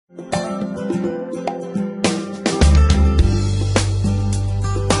Hello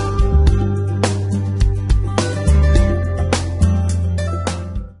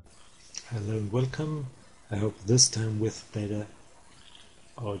and welcome. I hope this time with better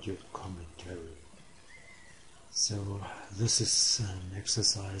audio commentary. So this is an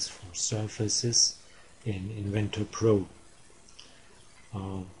exercise for surfaces in Inventor Pro.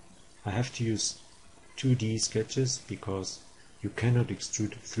 I have to use 2D sketches because you cannot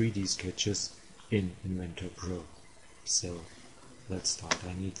extrude 3D sketches in Inventor Pro. So let's start.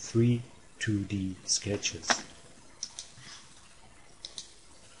 I need 3 2D sketches.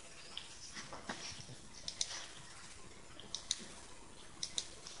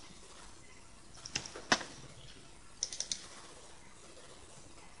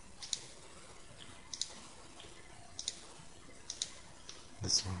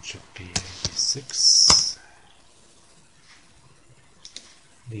 This one should be 86.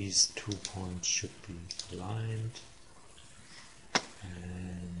 These 2 points should be aligned,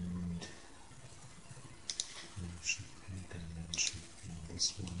 and there should be a dimension on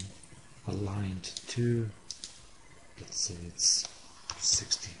this one aligned to, let's say it's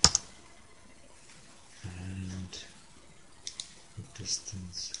 60, and the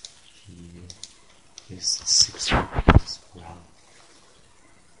distance here is 60 as well.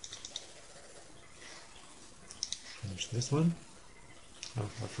 Finish this one. Oh,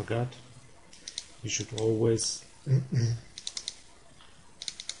 I forgot. You should always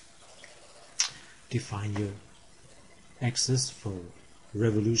define your axis for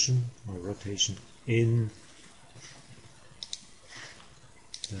revolution or rotation in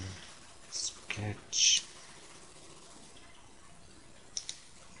the sketch.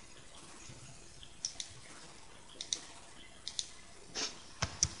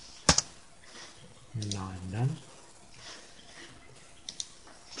 Now I'm done.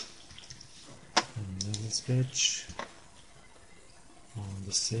 Another sketch on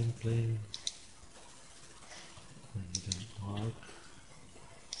the same plane. I need an arc,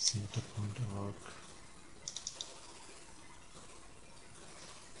 center point arc.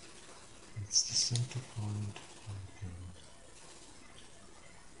 It's the center point. Okay.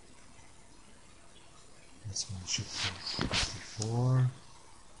 This one should be 54.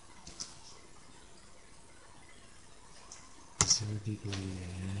 0 degree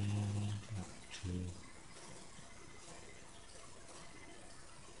and up to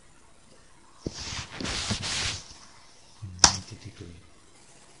 90 degree.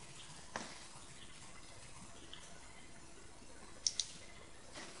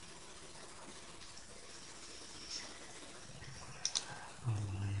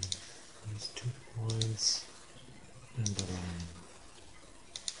 Align these 2 points and align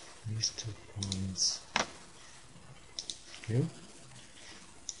these 2 points. Okay.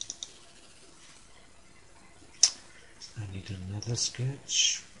 I need another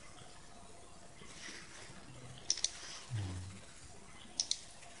sketch.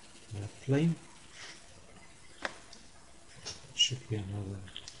 That plane. Should be another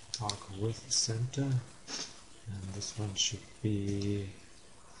arc with center, and this one should be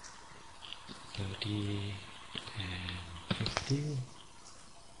 30 and 50.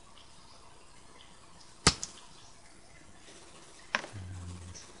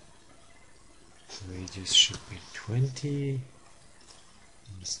 Radius should be 20, and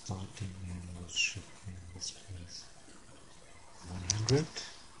the starting angle should be in this place 100,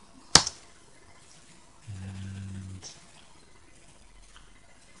 and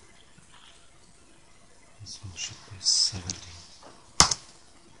this one should be 70.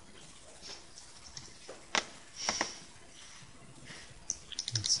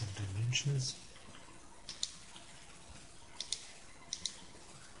 And some dimensions.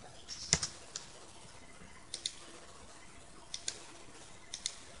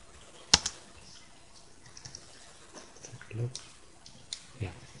 Look.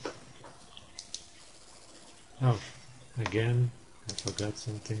 Yeah. Oh, again, I forgot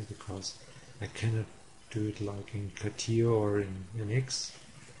something because I cannot do it like in Catia or in NX.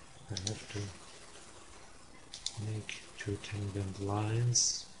 I have to make 2 tangent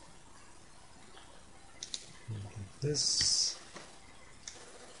lines like this,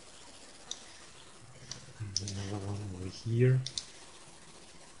 and another one over here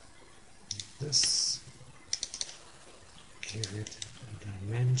like this. Give it a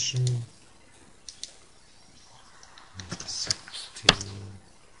dimension, 60,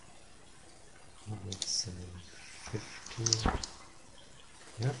 let's say 50,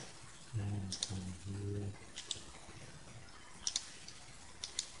 yep, and from here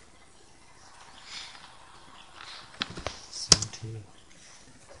 70,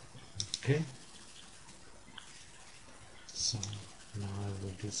 Okay. So now I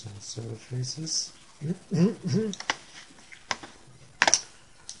will do some surfaces.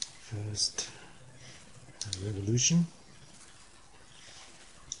 First, a revolution.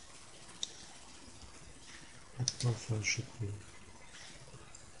 That profile should be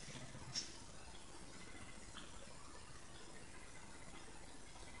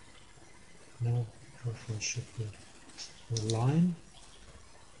profile should be a line.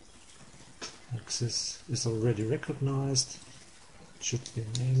 Axis is already recognized. It should be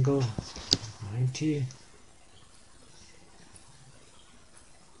an angle 90.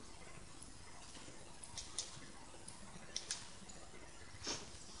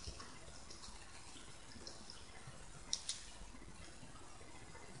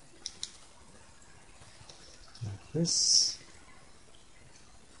 Like this.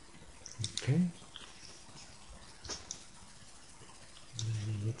 Okay. And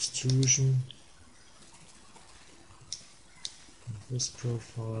an extrusion. This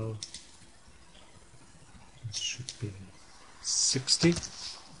profile, this should be 60,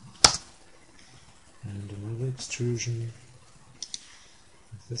 and another extrusion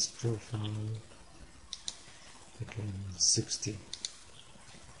with this profile, again 60.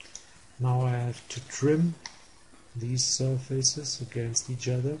 Now I have to trim these surfaces against each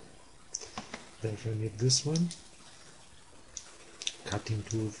other. Therefore I need this one. Cutting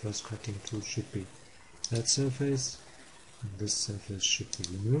tool, first cutting tool should be that surface. And this surface should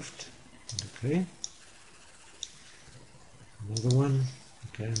be removed. Okay. Another one.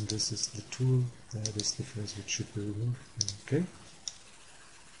 Okay, and this is the tool. That is the first which should be removed. Okay.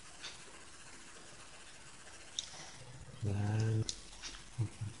 Then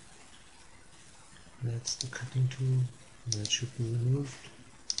that's the cutting tool. That should be removed.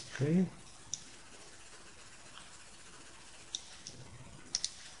 Okay.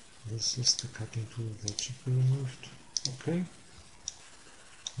 This is the cutting tool. That should be removed. Okay,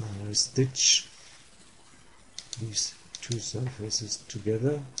 now I stitch these two surfaces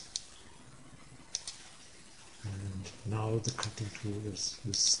together, and now the cutting tool is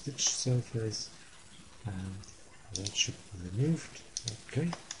the stitched surface, and that should be removed.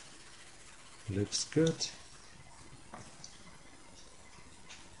 Okay, looks good.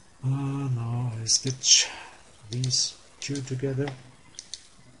 Now I stitch these two together,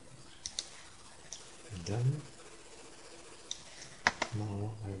 and then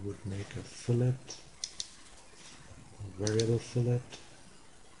now I would make a fillet, a variable fillet,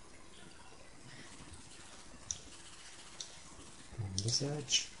 on this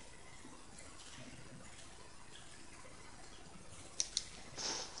edge.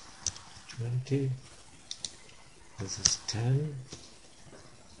 $20. This is 10.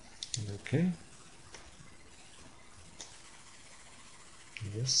 Okay.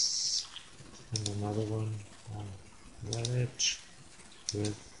 Yes. And another one on that edge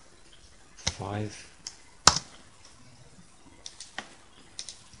with 5.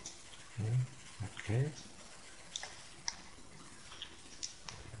 Okay.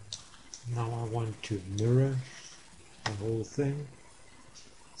 Now I want to mirror the whole thing,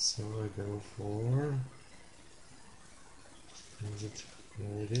 so I go for,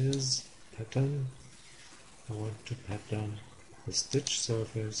 there it is, pattern. I want to pattern the stitch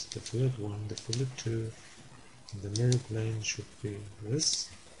surface, the fillet 1, the fillet 2, and the mirror plane should be this.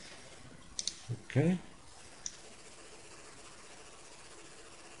 Okay.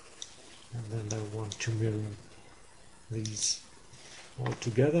 And then I want to mirror these all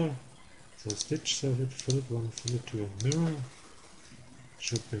together. So stitch surface, fillet 1, fillet 2, and mirror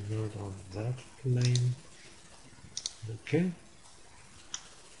should be mirrored on that plane. Okay.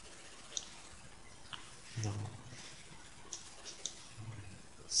 Now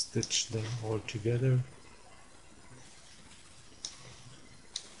stitch them all together.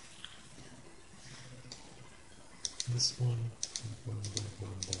 This one, that one, that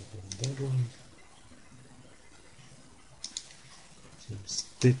one, that one, that one. So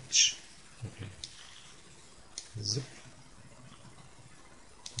stitch. Okay. Zip.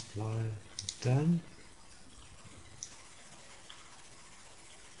 Apply. Done.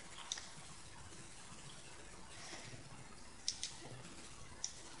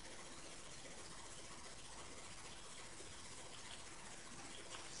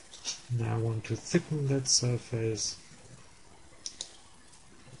 Now I want to thicken that surface.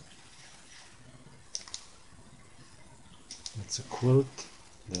 That's a quilt.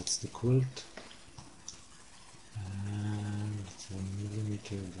 That's the quilt. And it's 1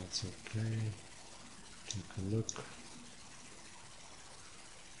 millimeter. That's okay. Take a look.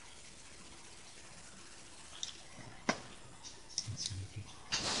 Let's make it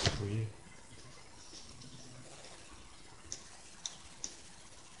 3.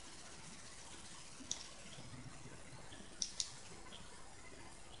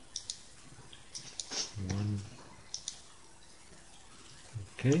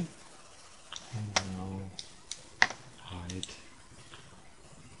 Okay, and now hide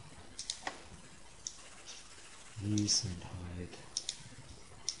these and hide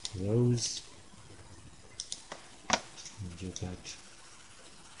those, and you get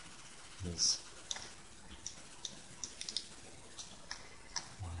this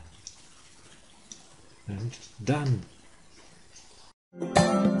one. And done!